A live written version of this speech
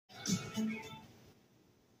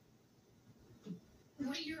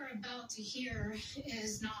What you're about to hear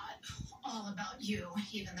is not all about you,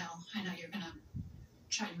 even though I know you're going to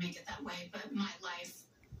try to make it that way, but my life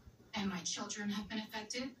and my children have been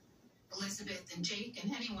affected. Elizabeth and Jake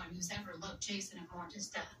and anyone who's ever loved Jason and mourned his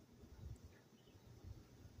death.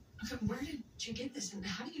 Okay, where did you get this, and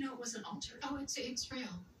how do you know it wasn't altered? Oh, it's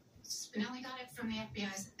real. Spinelli got it from the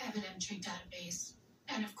FBI's evidentiary database.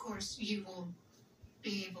 And of course, you will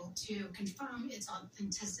be able to confirm its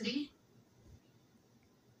authenticity.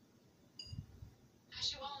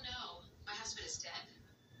 As you all know, my husband is dead,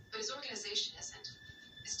 but his organization isn't.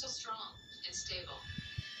 It's still strong and stable.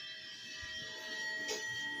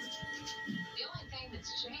 The only thing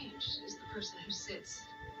that's changed is the person who sits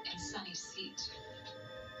in Sonny's seat.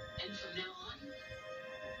 And from now on,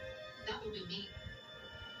 that will be me.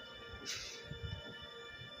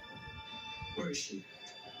 Where is she?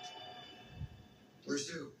 Where's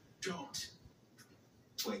Sue? Don't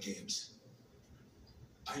play games.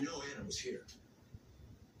 I know Anna was here.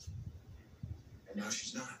 And now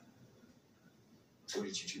she's not. What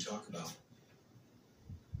did you two talk about?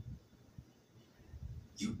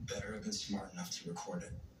 You better have been smart enough to record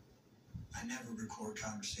it. I never record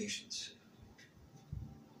conversations.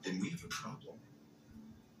 Then we have a problem.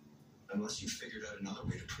 Unless you figured out another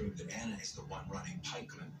way to prove that Anna is the one running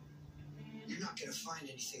Pikeman. You're not going to find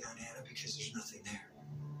anything on Anna because there's nothing there.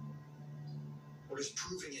 Or does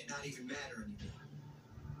proving it not even matter anymore?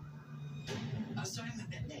 Oh, sorry, I'm a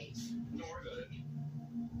bit late. Don't worry about it.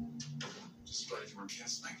 Just glad you weren't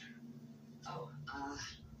canceling. Oh,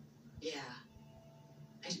 yeah.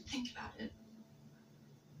 I did think about it.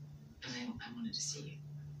 But I wanted to see you.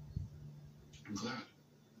 I'm glad.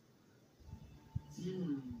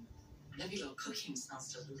 Love your little cooking,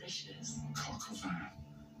 smells delicious. Coq au vin.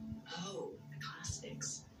 Oh, the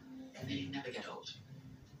classics. And they never get old.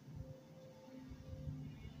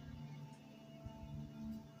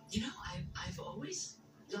 You know, I've always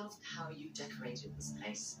loved how you decorated this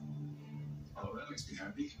place. Oh, that makes me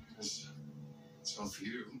happy, because it's all for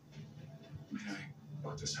you. I mean, I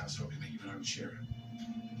bought this house hoping that you and I would share it.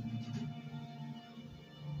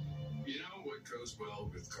 You know what goes well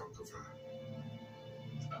with coq au vin?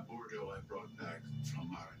 A Bordeaux I brought back from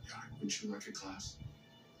Marignac. Would you like a glass?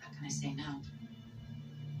 How can I say no?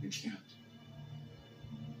 You can't.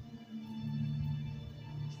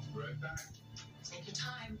 Right back. Take your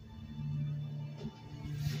time.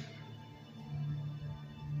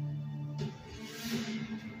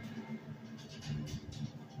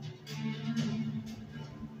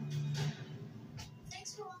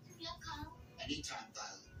 Thanks for walking me up, Kyle. Anytime,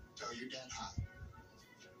 Violet. Tell your dad hi.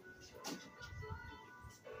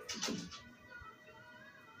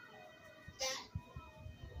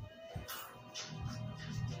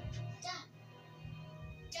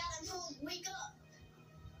 Dad, I'm home. Wake up.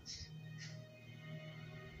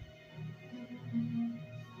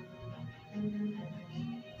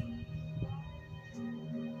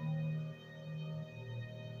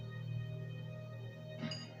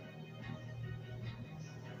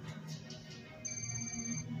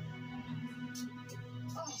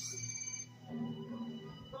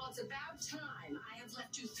 Well, it's about time. I have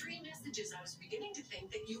left you 3 messages. I was beginning to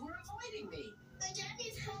think that you were avoiding me. My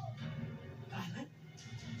daddy's home. Violet,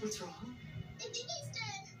 what's wrong? I think he's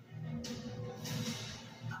dead.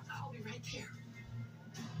 I'll be right there.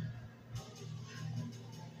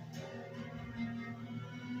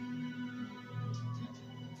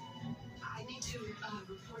 I need to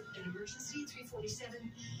report an emergency,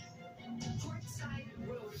 347 Portside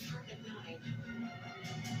Road, apartment 9.